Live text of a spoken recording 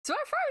So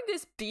I found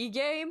this bee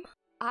game.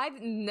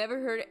 I've never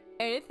heard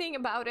anything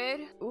about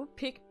it. Ooh,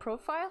 pick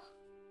profile.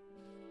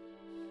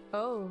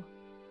 Oh.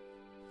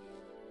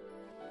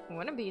 I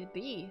wanna be the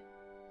bee.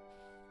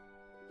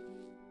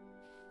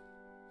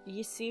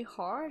 Easy,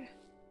 hard?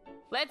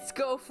 Let's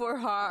go for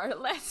hard.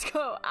 Let's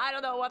go. I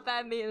don't know what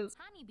that means.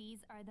 Honeybees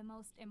are the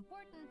most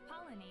important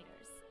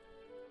pollinators,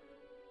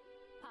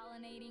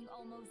 pollinating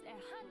almost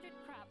 100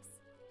 crops,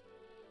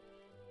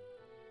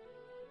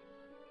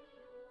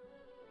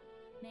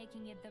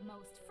 making it the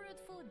most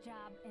fruitful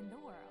job in the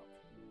world.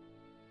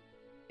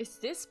 Is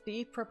this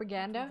bee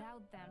propaganda?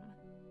 Without them,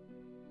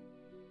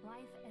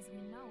 life as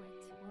we know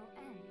it will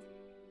end.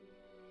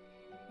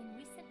 In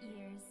recent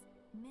years,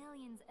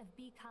 millions of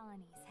bee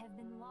colonies have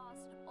been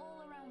lost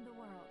all around the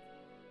world.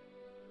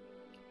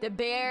 The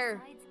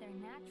bear. Besides their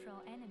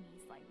natural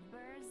enemies like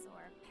birds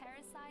or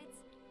parasites.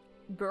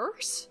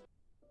 Birds?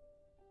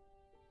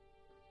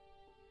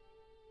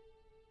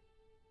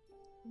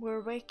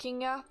 We're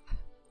waking up.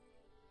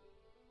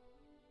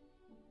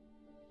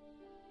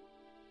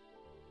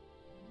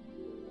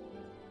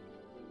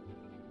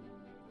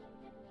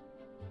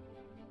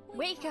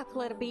 Wake up,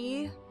 little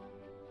bee.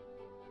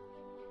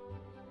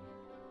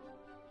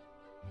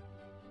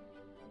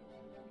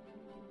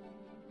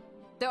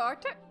 The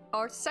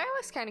art style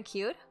is kind of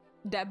cute.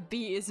 That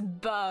bee is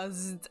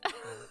buzzed.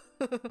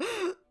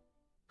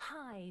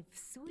 Hive,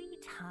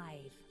 sweet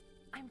Hive.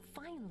 I'm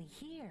finally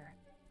here.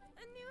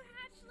 A new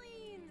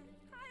hatchling!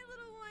 Hi,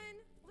 little one.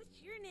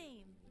 What's your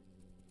name?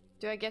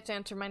 Do I get to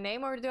enter my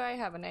name or do I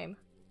have a name?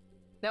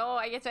 No,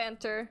 I get to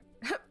enter.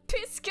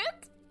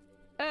 Biscuit?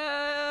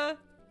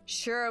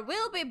 Sure,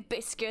 we'll be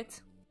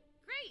Biscuit.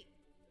 Great!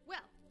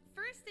 Well,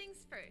 first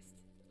things first.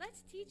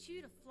 Let's teach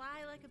you to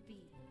fly like a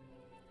bee.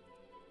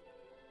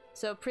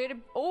 So pretty.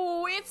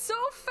 Oh, it's so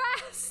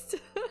fast!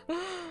 Wow,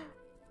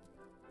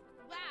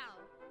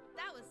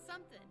 that was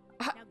something.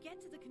 Now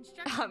get to the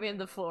construction. I'm in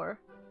the floor.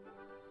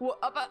 Whoa,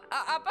 up.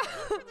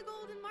 Look for the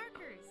golden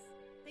markers.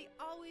 They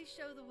always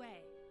show the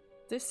way.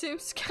 This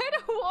seems kind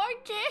of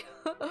wonky.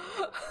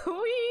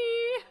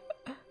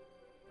 Wee.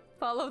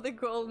 Follow the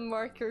golden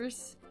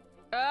markers.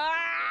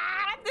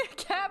 Ah, the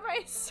camera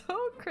is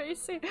so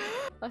crazy.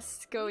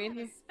 Let's go in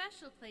here. A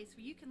special place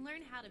where you can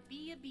learn how to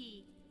be a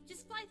bee.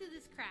 Just fly through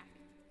this crack.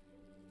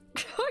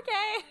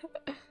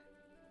 Okay.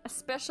 A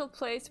special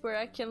place where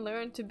I can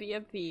learn to be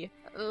a bee.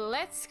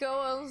 Let's go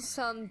on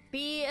some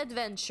bee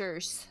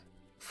adventures.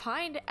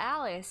 Find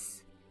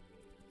Alice.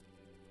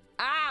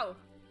 Ow!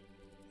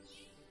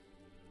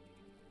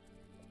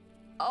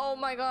 Oh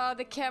my god,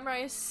 the camera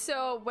is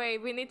so...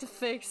 Wait, we need to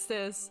fix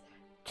this.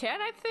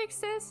 Can I fix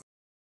this?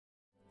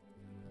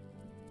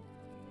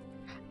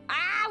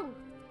 Ow!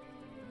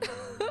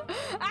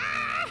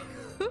 Ah!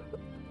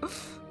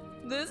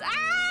 This...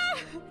 Ah!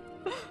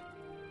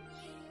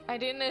 I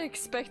didn't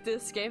expect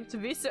this game to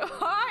be so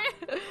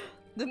hard.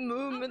 The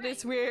movement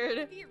is weird.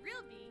 To be a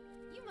real bee,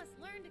 you must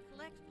learn to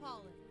collect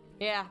pollen.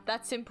 Yeah,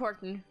 that's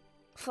important.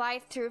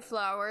 Fly through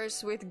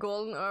flowers with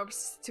golden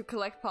orbs to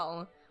collect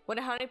pollen. When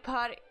a honey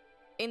pot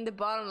in the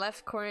bottom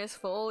left corner is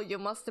full, you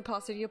must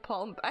deposit your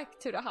pollen back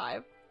to the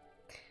hive.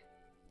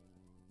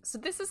 So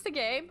this is the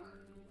game.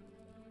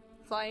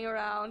 Flying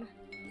around.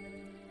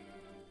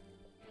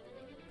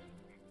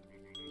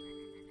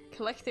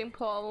 Collecting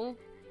pollen.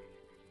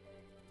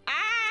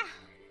 Ah!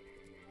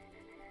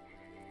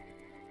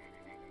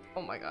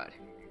 Oh my god.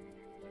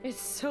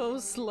 It's so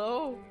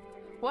slow.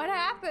 What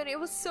happened? It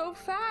was so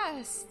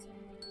fast.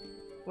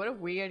 What a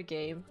weird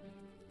game.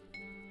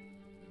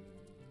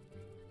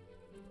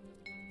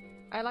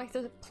 I like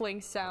the pling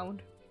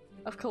sound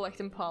of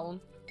collecting pollen.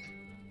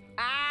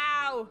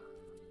 Ow!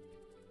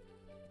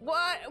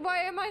 What?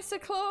 Why am I so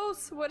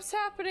close? What's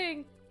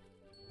happening?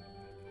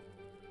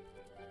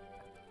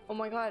 Oh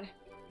my god.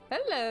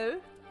 Hello.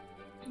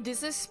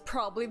 This is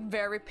probably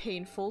very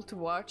painful to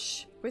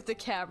watch with the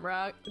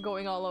camera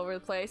going all over the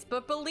place,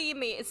 but believe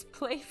me, it's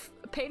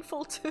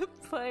painful to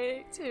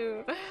play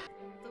too.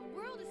 The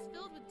world is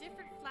filled with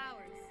different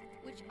flowers,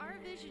 which our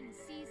vision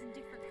sees in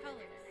different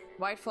colors.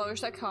 White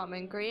flowers are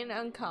common, green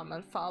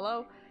uncommon.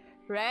 Follow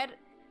red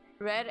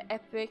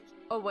epic.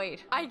 Oh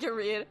wait, I can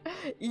read.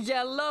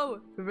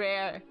 Yellow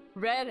rare,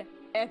 red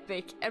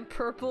epic, and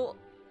purple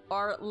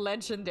are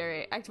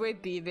legendary.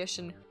 Activate bee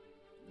vision.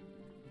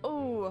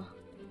 Oh.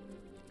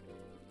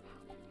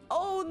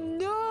 Oh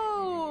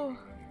no!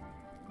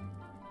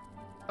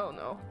 Oh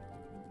no.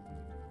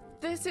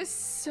 This is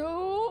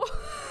so...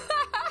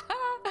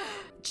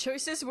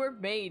 Choices were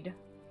made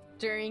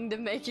during the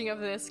making of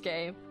this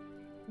game.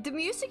 The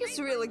music is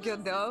really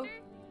good though.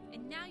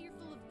 And now you're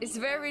full of It's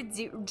very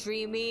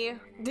dreamy.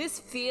 This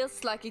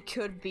feels like it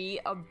could be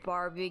a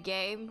Barbie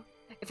game.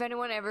 If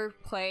anyone ever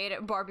played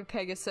Barbie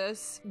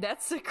Pegasus,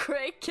 that's a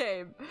great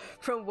game.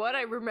 From what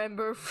I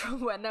remember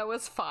from when I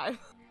was 5.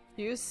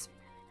 Use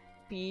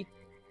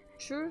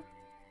Beetrue?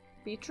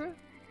 Beetrue?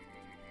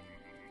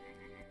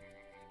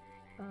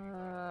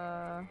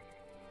 Ow.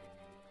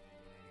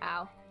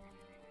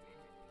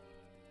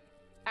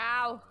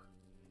 Ow!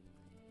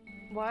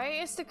 Why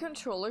is the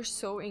controller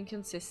so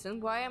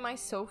inconsistent? Why am I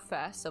so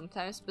fast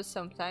sometimes, but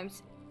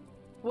sometimes...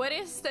 What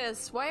is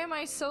this? Why am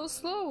I so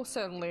slow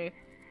suddenly?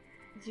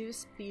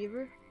 Use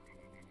beaver?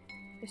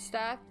 Is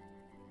that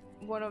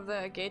one of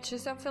the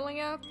gauges I'm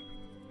filling up?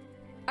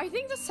 I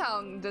think the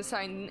sound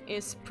design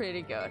is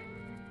pretty good.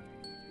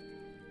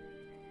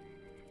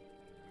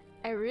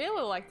 I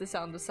really like the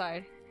sound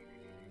design.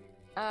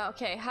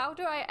 Okay, how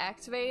do I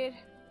activate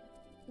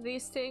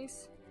these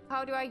things?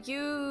 How do I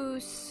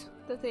use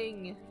the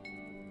thing?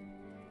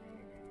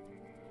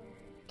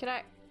 Can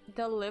I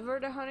deliver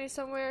the honey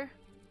somewhere?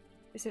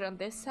 Is it on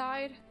this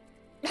side?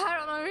 I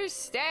don't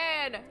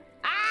understand!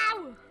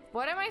 Ow!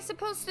 What am I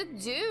supposed to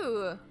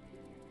do?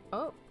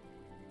 Oh.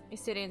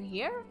 Is it in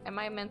here? Am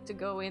I meant to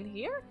go in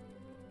here?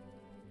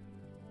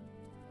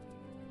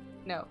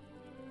 No.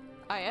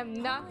 I am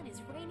not. Pollen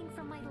is raining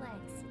from my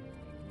legs.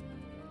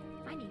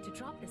 I need to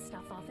drop this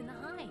stuff off in the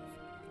hive.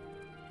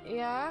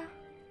 Yeah?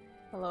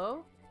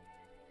 Hello?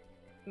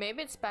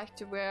 Maybe it's back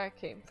to where I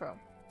came from.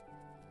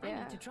 I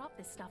Yeah. need to drop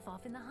this stuff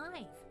off in the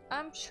hive.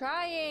 I'm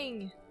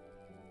trying!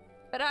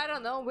 But I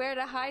don't know where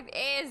the hive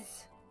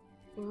is!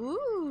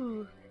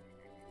 Ooh!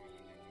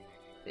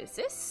 This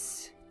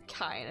is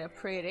kinda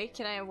pretty.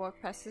 Can I walk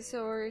past this,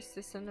 or is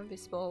this an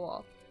invisible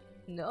wall?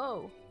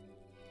 No.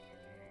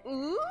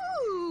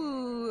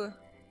 Ooh!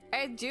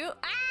 I do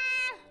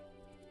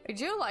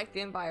like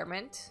the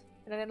environment.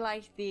 And I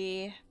like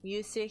the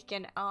music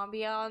and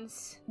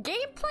ambiance.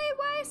 Gameplay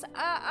wise,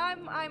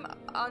 I'm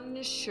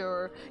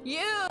unsure.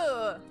 You!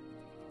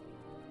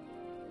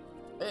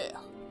 Ugh.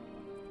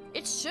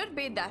 It should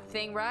be that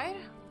thing, right?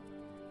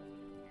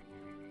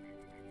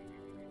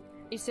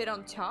 Is it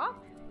on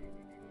top?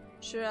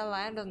 Should I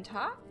land on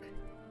top?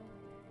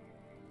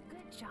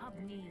 Good job,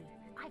 me.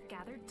 I've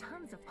gathered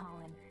tons of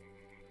pollen.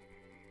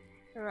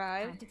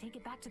 Right. Time to take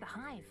it back to the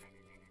hive.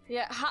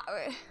 Yeah,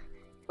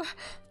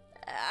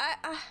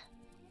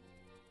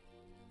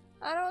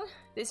 I don't...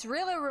 This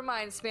really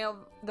reminds me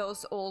of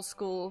those old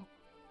school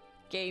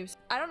games.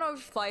 I don't know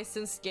if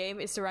licensed game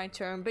is the right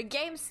term, but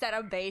games that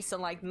are based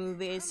on like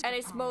movies, and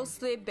it's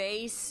mostly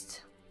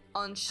based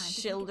on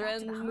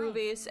children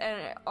movies,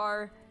 and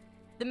are...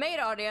 The main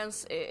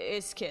audience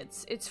is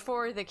kids. It's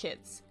for the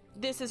kids.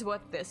 This is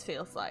what this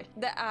feels like.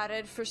 The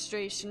added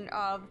frustration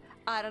of,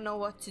 I don't know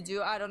what to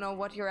do, I don't know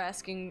what you're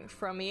asking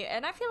from me,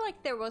 and I feel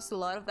like there was a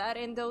lot of that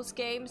in those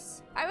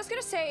games. I was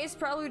gonna say it's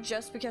probably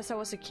just because I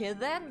was a kid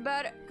then,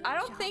 but I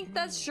don't think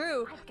that's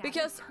true,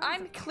 because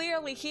I'm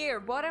clearly here.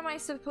 What am I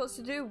supposed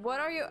to do?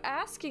 What are you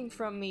asking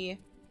from me?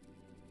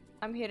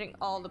 I'm hitting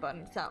all the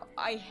buttons now.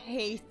 I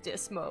hate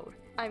this mode.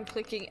 I'm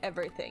clicking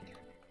everything.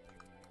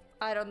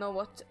 I don't know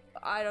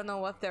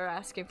what they're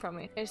asking from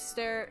me. Is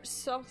there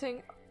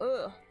something?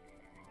 Ugh.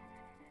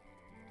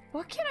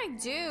 What can I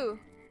do?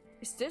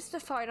 Is this the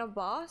final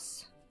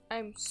boss?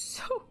 I'm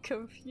so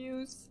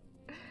confused.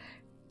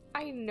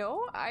 I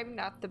know I'm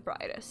not the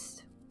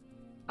brightest.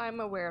 I'm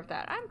aware of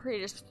that. I'm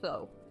pretty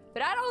slow.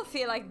 But I don't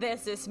feel like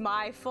this is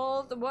my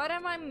fault. What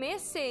am I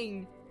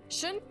missing?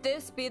 Shouldn't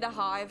this be the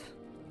hive?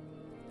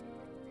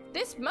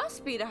 This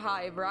must be the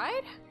hive,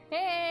 right?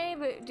 Hey,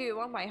 but do you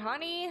want my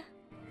honey?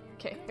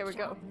 Okay, here we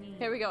go.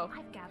 Here we go.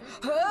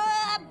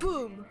 Ah,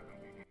 boom!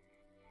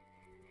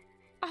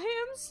 I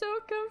am so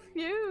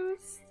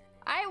confused.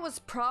 I was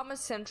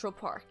promised Central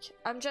Park.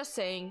 I'm just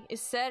saying, it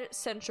said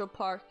Central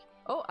Park.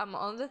 Oh, I'm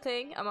on the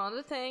thing. I'm on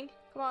the thing.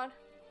 Come on.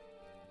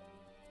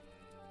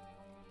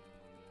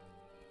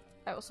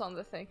 I was on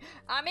the thing.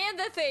 I'm in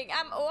the thing.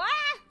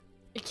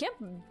 It can't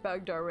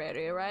bugged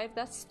already, right?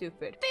 That's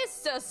stupid.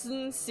 This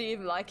doesn't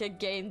seem like a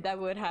game that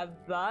would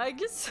have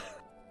bugs.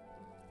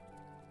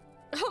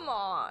 Come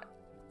on.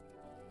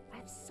 I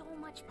have so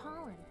much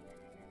pollen.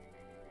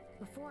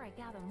 Before I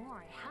gather more,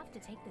 I have to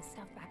take this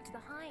stuff back to the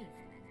hive.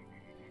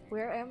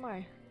 Where am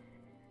I?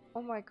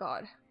 Oh my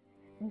god.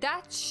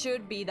 That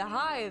should be the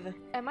hive.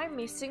 Am I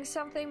missing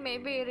something?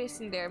 Maybe it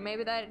isn't there.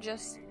 Maybe that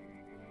just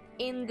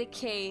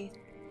indicates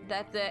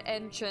that the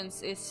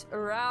entrance is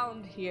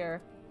around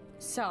here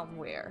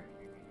somewhere.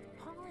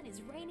 Pollen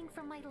is raining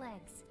from my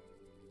legs.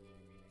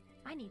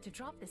 I need to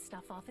drop this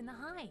stuff off in the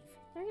hive.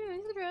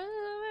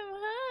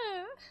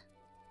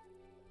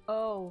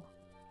 Oh.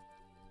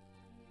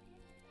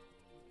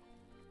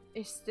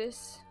 Is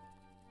this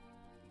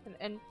an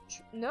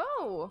entry?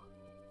 No!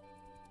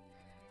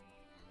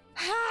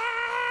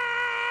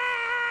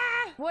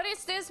 What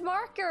is this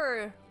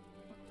marker?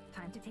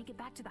 Time to take it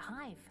back to the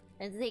hive.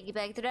 Let's take it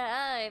back to the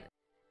hive.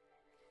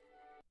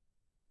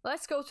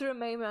 Let's go to the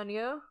main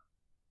menu.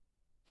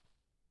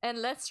 And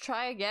let's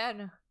try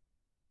again.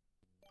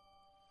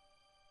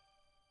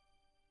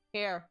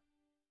 Here.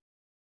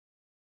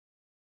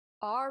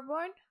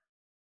 R1?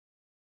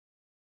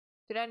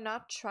 Did I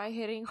not try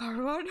hitting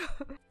R1?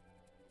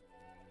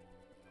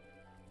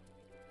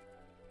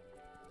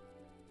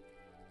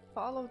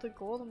 Follow the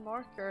golden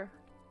marker.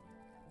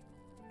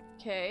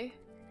 Okay.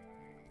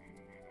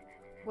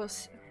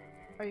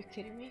 Are you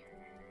kidding me?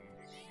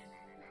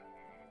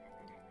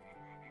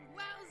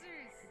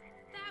 Wowzers!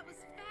 That was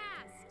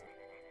fast!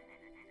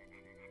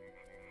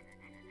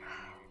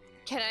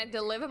 Can I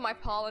deliver my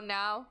pollen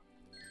now?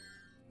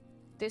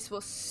 This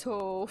was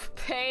so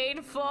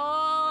painful.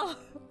 I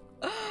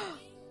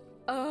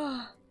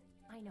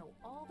know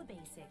all the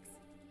basics.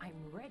 I'm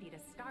ready to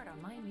start on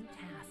my new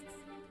tasks.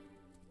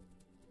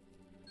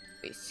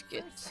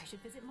 Biscuit. First, I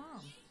should visit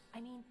Mom.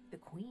 I mean, the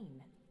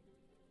Queen.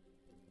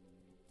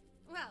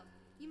 Well,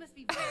 you must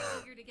be very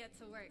eager to get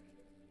to work.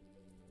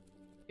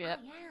 Yep.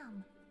 I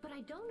am, but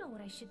I don't know what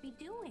I should be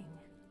doing.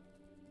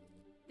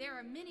 There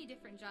are many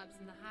different jobs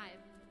in the hive.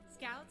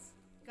 Scouts,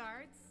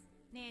 guards,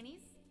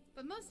 nannies,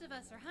 but most of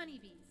us are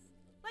honeybees.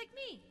 Like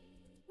me.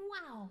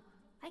 Wow,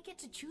 I get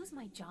to choose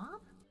my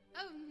job?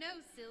 Oh no,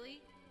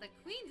 silly. The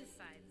Queen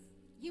decides.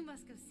 You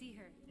must go see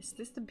her. Is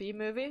this the bee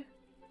movie?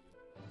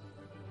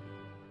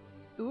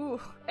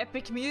 Ooh,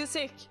 epic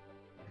music!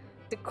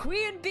 The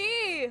Queen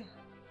Bee!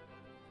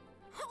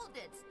 Hold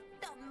it!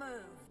 Don't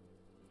move!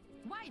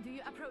 Why do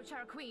you approach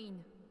our Queen?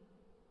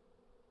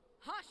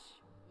 Hush,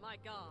 my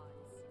gods!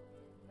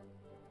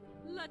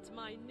 Let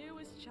my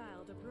newest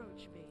child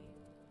approach me.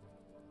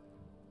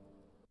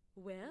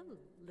 Well,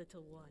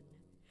 little one,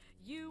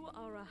 you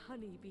are a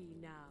honeybee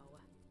now.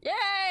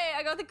 Yay!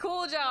 I got the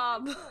cool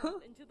job!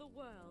 Into the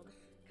world,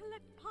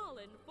 collect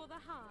pollen for the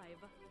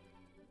hive.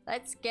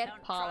 Let's get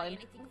Don't pollen. try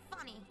anything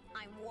funny.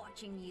 I'm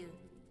watching you.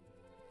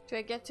 Do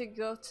I get to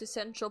go to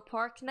Central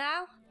Park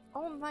now?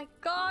 Oh my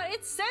god,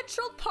 it's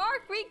Central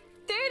Park! We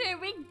did it!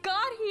 We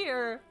got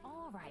here!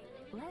 Alright,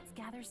 let's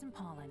gather some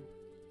pollen.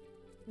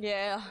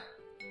 Yeah.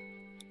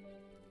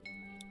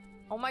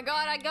 Oh my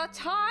god, I got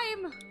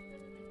time!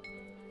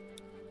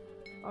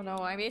 Oh no,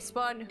 I missed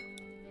one.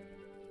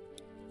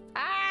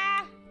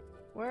 Ah!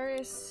 Where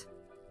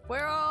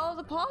are all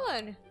the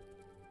pollen?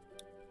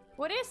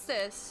 What is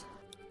this?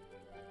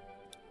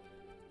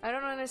 I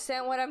don't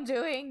understand what I'm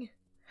doing.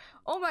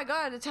 Oh my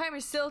god, the timer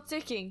is still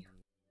ticking.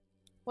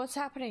 What's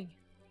happening?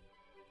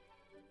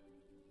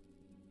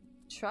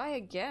 Try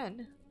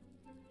again.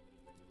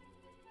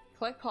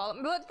 Collect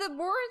pollen, but there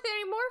weren't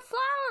any more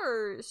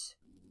flowers.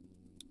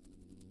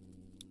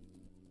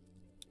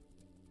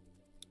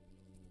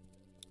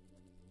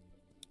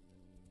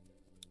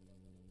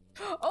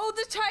 Oh,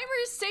 the timer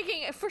is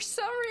ticking. For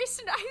some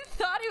reason, I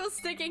thought it was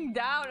ticking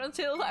down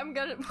until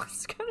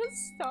was gonna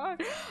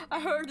start. I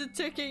heard the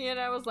ticking and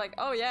I was like,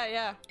 oh yeah,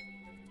 yeah.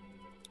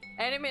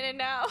 Any minute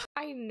now.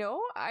 I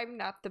know I'm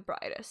not the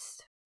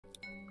brightest.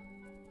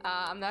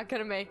 I'm not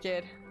gonna make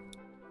it.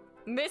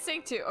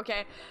 Missing two.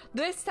 Okay,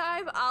 this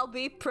time I'll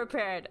be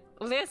prepared.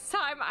 This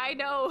time I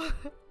know.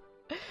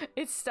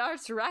 It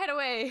starts right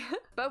away.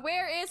 But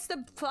where is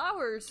the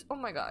flowers? Oh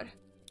my god.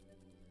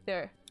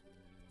 There.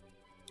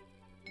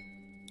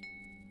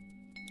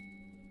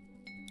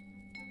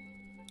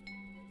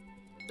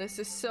 This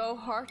is so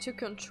hard to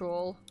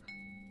control.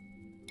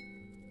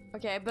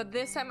 Okay, but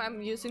this time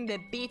I'm using the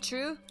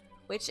beetroot,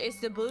 which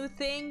is the blue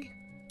thing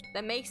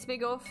that makes me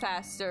go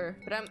faster.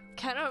 But I'm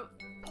kind of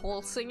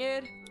pulsing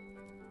it,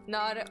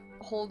 not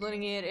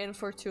holding it in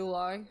for too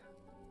long.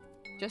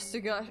 Just to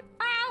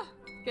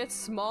get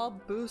small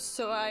boosts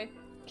so I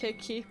can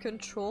keep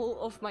control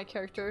of my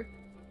character.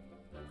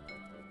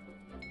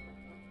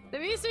 The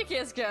music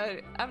is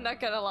good, I'm not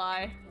gonna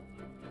lie.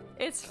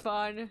 It's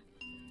fun.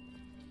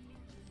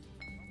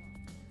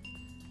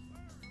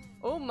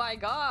 Oh my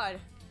god.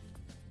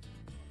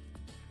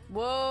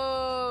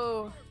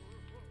 Whoa.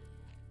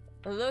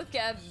 Look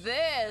at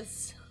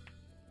this.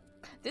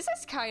 This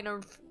is kind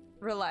of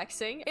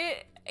relaxing.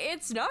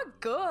 It's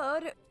not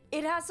good.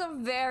 It has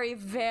some very,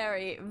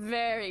 very,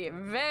 very,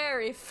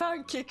 very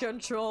funky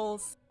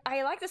controls.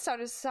 I like the sound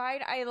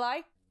design. I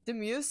like the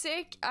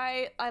music.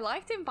 I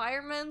like the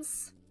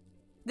environments.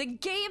 The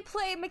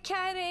gameplay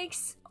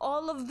mechanics,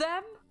 all of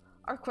them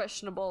are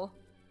questionable.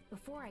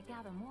 Before I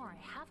gather more,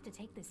 I have to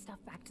take this stuff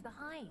back to the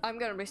hive. I'm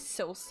gonna be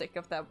so sick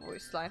of that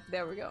voice line.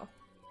 There we go.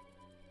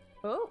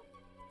 Oh,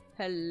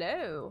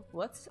 hello.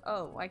 What's...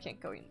 Oh, I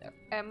can't go in there.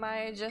 Am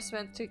I just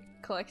meant to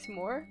collect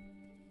more?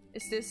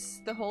 Is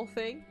this the whole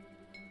thing?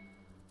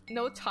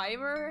 No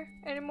timer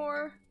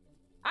anymore?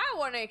 I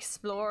want to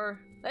explore.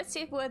 Let's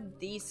see what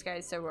these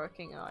guys are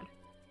working on.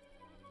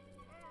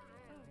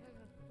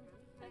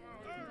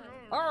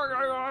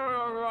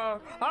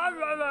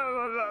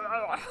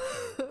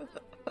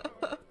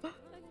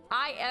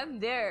 I am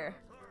there.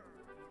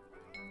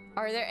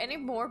 Are there any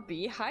more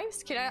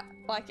beehives? Can I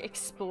like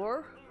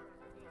explore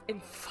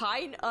and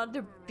find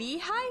other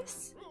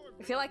beehives?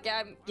 I feel like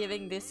I'm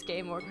giving this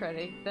game more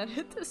credit than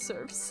it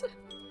deserves.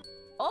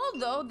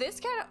 Although this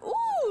kind of...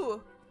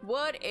 Ooh!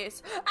 What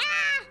is...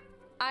 Ah!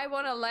 I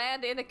want to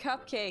land in a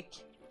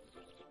cupcake.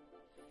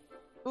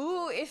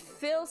 Ooh, it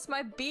fills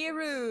my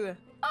beeroo.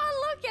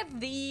 Oh, look at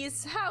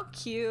these. How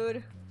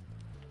cute.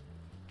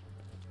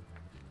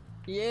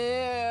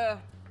 Yeah.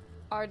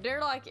 Are there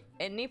like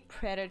any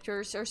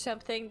predators or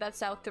something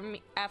that's out there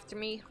after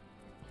me?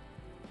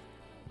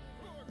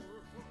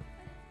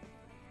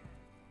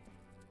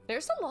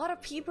 There's a lot of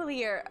people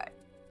here.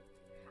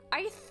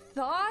 I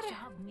thought... Good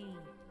job, me.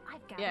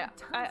 I've got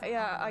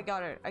Yeah, I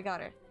got it. I got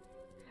it.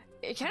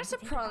 It kind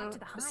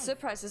of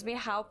surprises me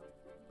how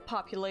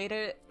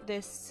populated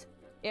this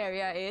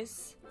area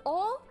is.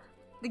 All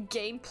the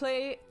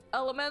gameplay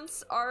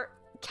elements are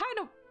kind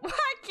of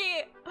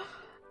wacky.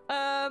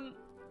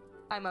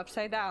 I'm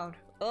upside down.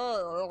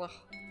 Ugh.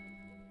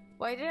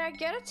 Why did I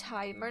get a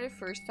timer the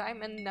first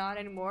time and not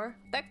anymore?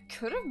 That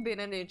could have been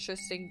an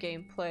interesting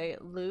gameplay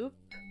loop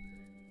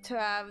to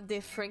have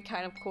different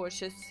kind of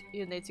courses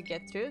you need to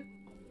get through.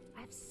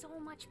 I have so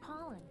much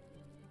pollen.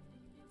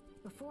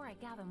 Before I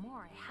gather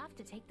more, I have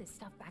to take this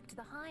stuff back to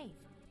the hive.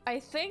 I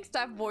think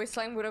that voice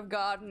line would have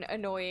gotten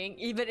annoying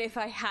even if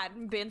I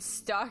hadn't been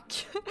stuck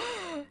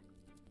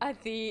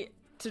at the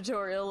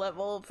tutorial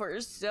level for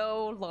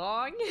so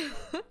long.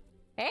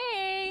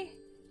 Hey!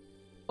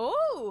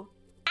 Oh!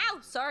 Ow!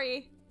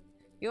 Sorry!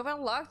 You have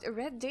unlocked a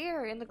red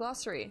deer in the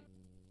glossary.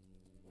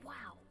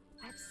 Wow,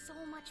 I have so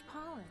much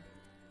pollen.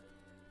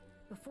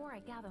 Before I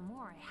gather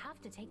more, I have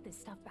to take this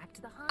stuff back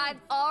to the hive.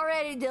 I've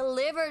already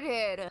delivered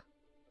it!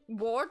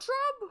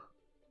 Wardrobe?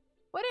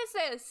 What is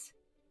this?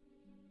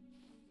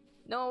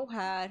 No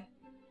hat.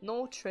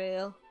 No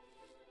trail.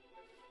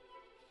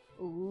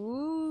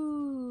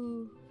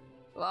 Ooh.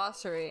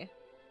 Glossary.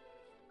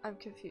 I'm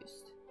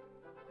confused.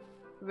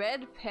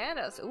 Red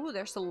pandas. Ooh,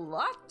 there's a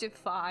lot to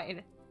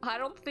find. I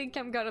don't think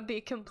I'm gonna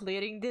be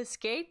completing this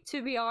game,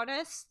 to be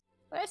honest.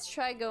 Let's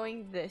try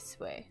going this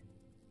way.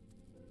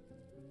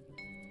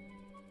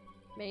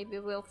 Maybe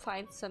we'll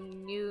find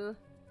some new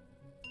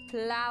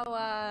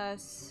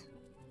flowers.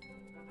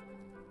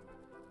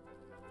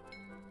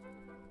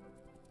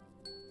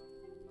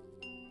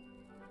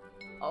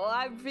 Oh,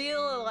 I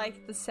really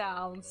like the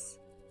sounds.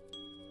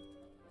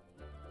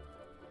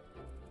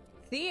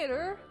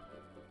 Theater?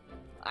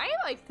 I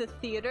like the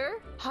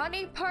theater.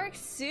 Honey Park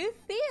Zoo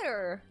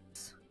Theater.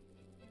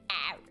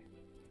 Ow.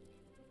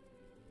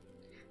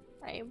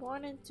 I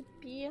wanted to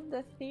be in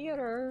the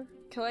theater.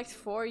 Collect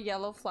 4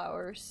 yellow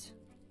flowers.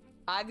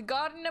 I've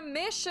gotten a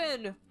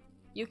mission!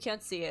 You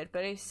can't see it,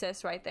 but it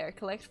says right there.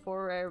 Collect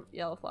 4 rare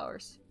yellow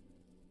flowers.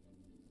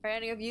 Are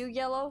any of you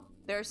yellow?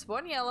 There's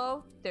 1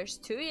 yellow. There's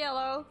 2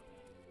 yellow.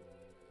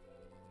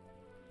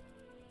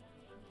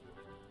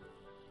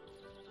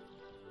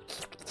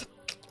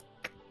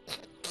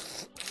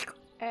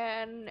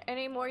 And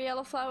any more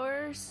yellow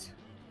flowers?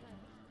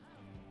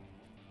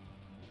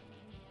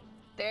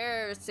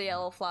 There's the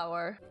yellow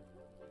flower.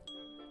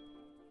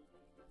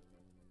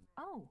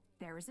 Oh,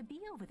 there is a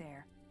bee over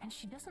there, and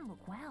she doesn't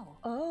look well.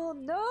 Oh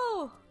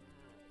no!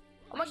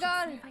 Oh my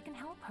god! See if I can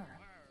help her.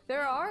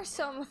 There are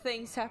some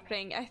things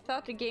happening. I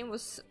thought the game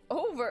was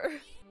over.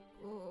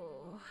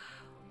 Oh,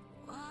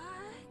 what?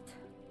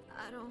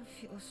 I don't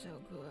feel so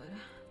good.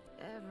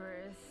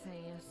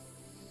 Everything is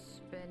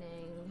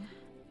spinning.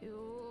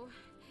 You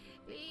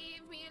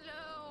leave me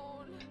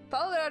alone.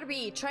 Follow the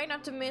RB. Try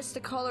not to miss the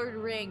colored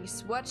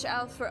rings. Watch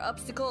out for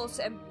obstacles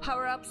and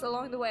power-ups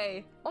along the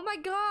way. Oh my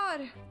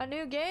god! A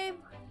new game?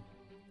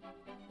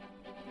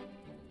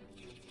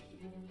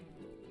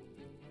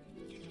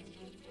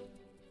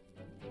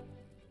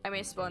 I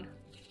missed one.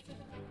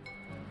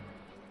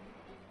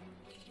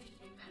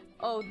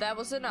 Oh, that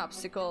was an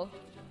obstacle.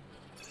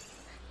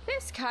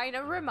 This kind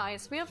of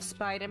reminds me of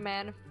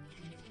Spider-Man.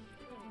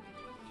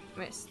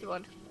 Missed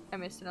one. I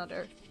missed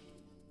another.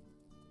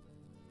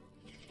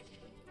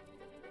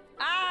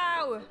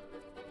 Ow!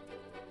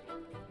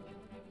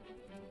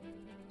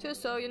 Too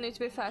slow, you need to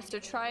be faster.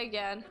 Try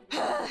again.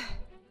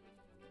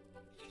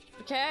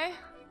 Okay.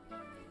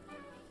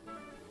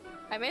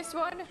 I missed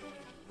one.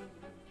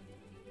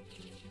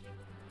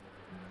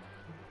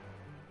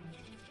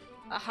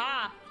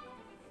 Aha!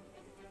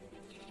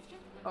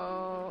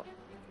 Oh.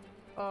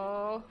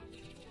 Oh.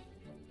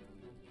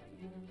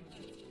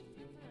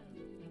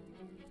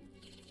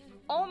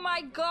 Oh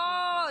my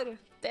god!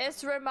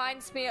 This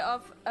reminds me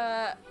of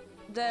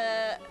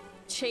the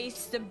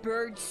chase the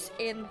birds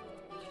in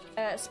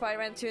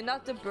Spider-Man 2.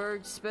 Not the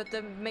birds, but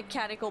the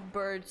mechanical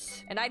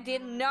birds. And I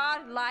did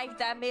not like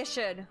that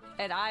mission.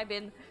 And I've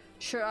been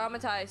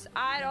traumatized.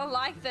 I don't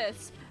like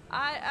this.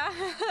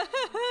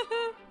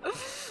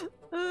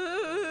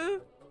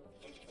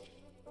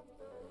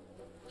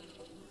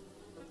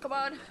 Come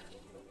on.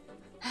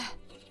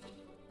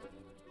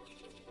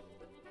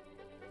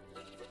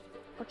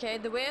 Okay,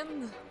 the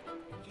wind.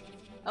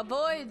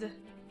 Avoid.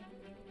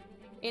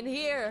 In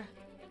here.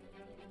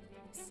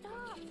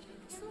 Stop!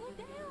 Slow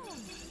down!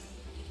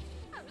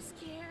 I'm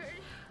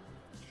scared.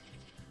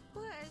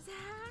 What is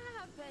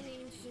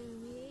happening to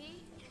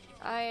me?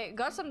 I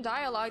got some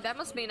dialogue. That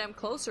must mean I'm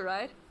closer,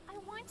 right? I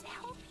want to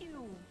help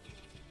you.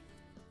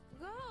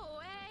 Go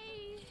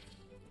away!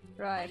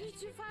 I Right. need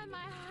to find my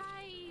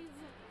hive.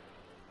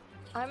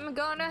 I'm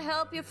gonna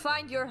help you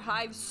find your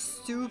hive,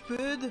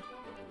 stupid.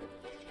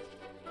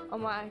 Oh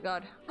my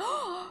god.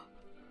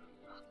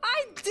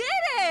 I did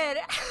it!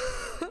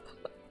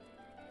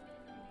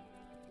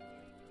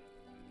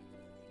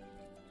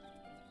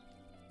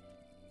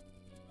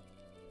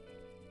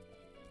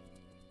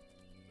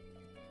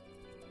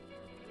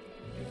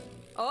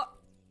 Oh.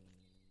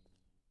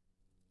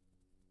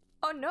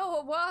 Oh no,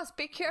 it was.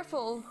 Be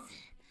careful.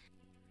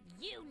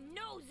 You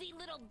nosy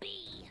little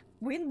bee!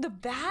 Win the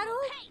battle?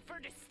 Pay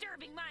for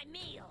disturbing my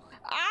meal!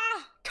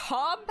 Ah!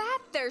 Combat?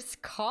 There's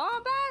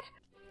combat?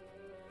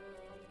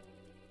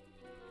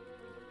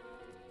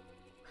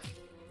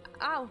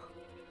 Ow.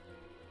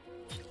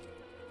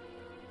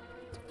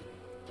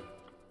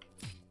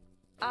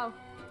 Ow.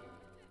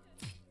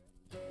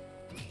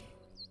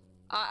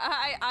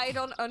 I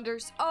don't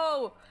understand.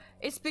 Oh!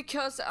 It's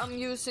because I'm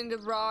using the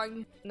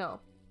wrong... No.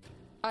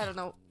 I don't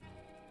know.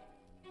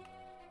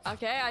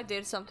 Okay, I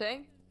did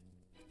something.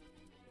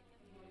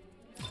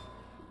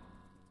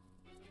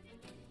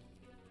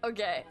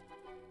 Okay.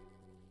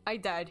 I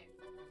died.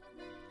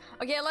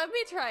 Okay, let me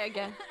try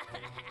again.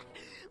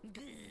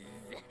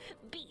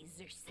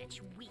 Bees are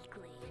such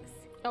weaklings.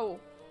 Oh.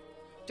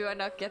 Do I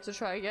not get to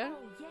try again?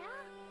 Oh, yeah?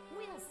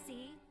 We'll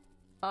see.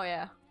 Oh,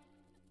 yeah.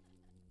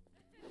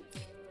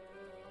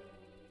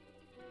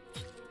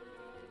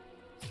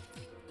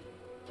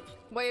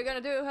 What you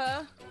gonna do,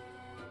 huh?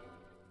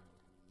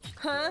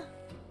 Huh?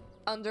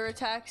 Under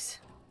attacks.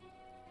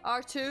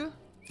 R2?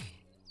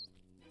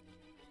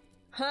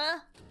 Huh?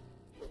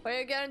 What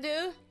you gonna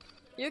do?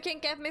 You can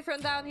get me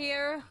from down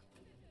here.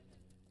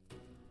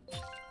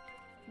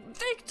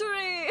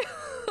 Victory!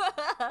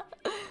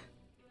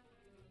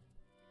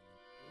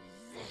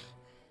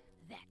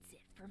 That's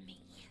it for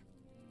me.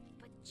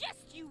 But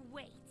just you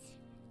wait.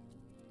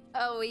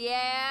 Oh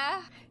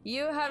yeah?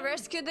 You have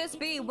rescued this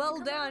bee. Well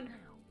done.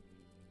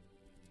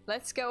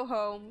 Let's go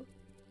home.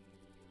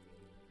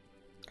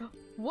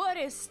 What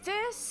is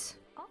this?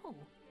 Oh,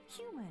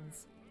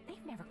 humans.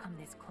 They've never come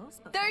this close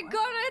before. They're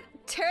gonna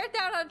tear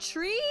down a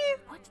tree?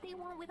 What do they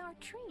want with our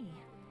tree?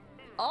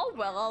 Oh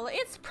well,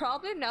 it's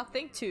probably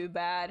nothing too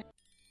bad.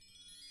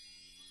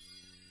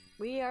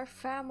 We are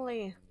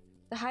family.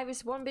 The hive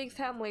is one big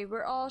family.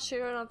 We're all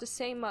children of the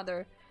same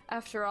mother.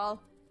 After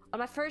all, on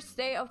my first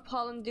day of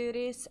pollen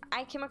duties,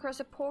 I came across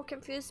a poor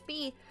confused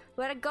bee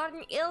who had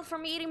gotten ill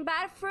from eating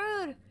bad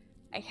fruit.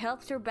 I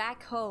helped her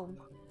back home.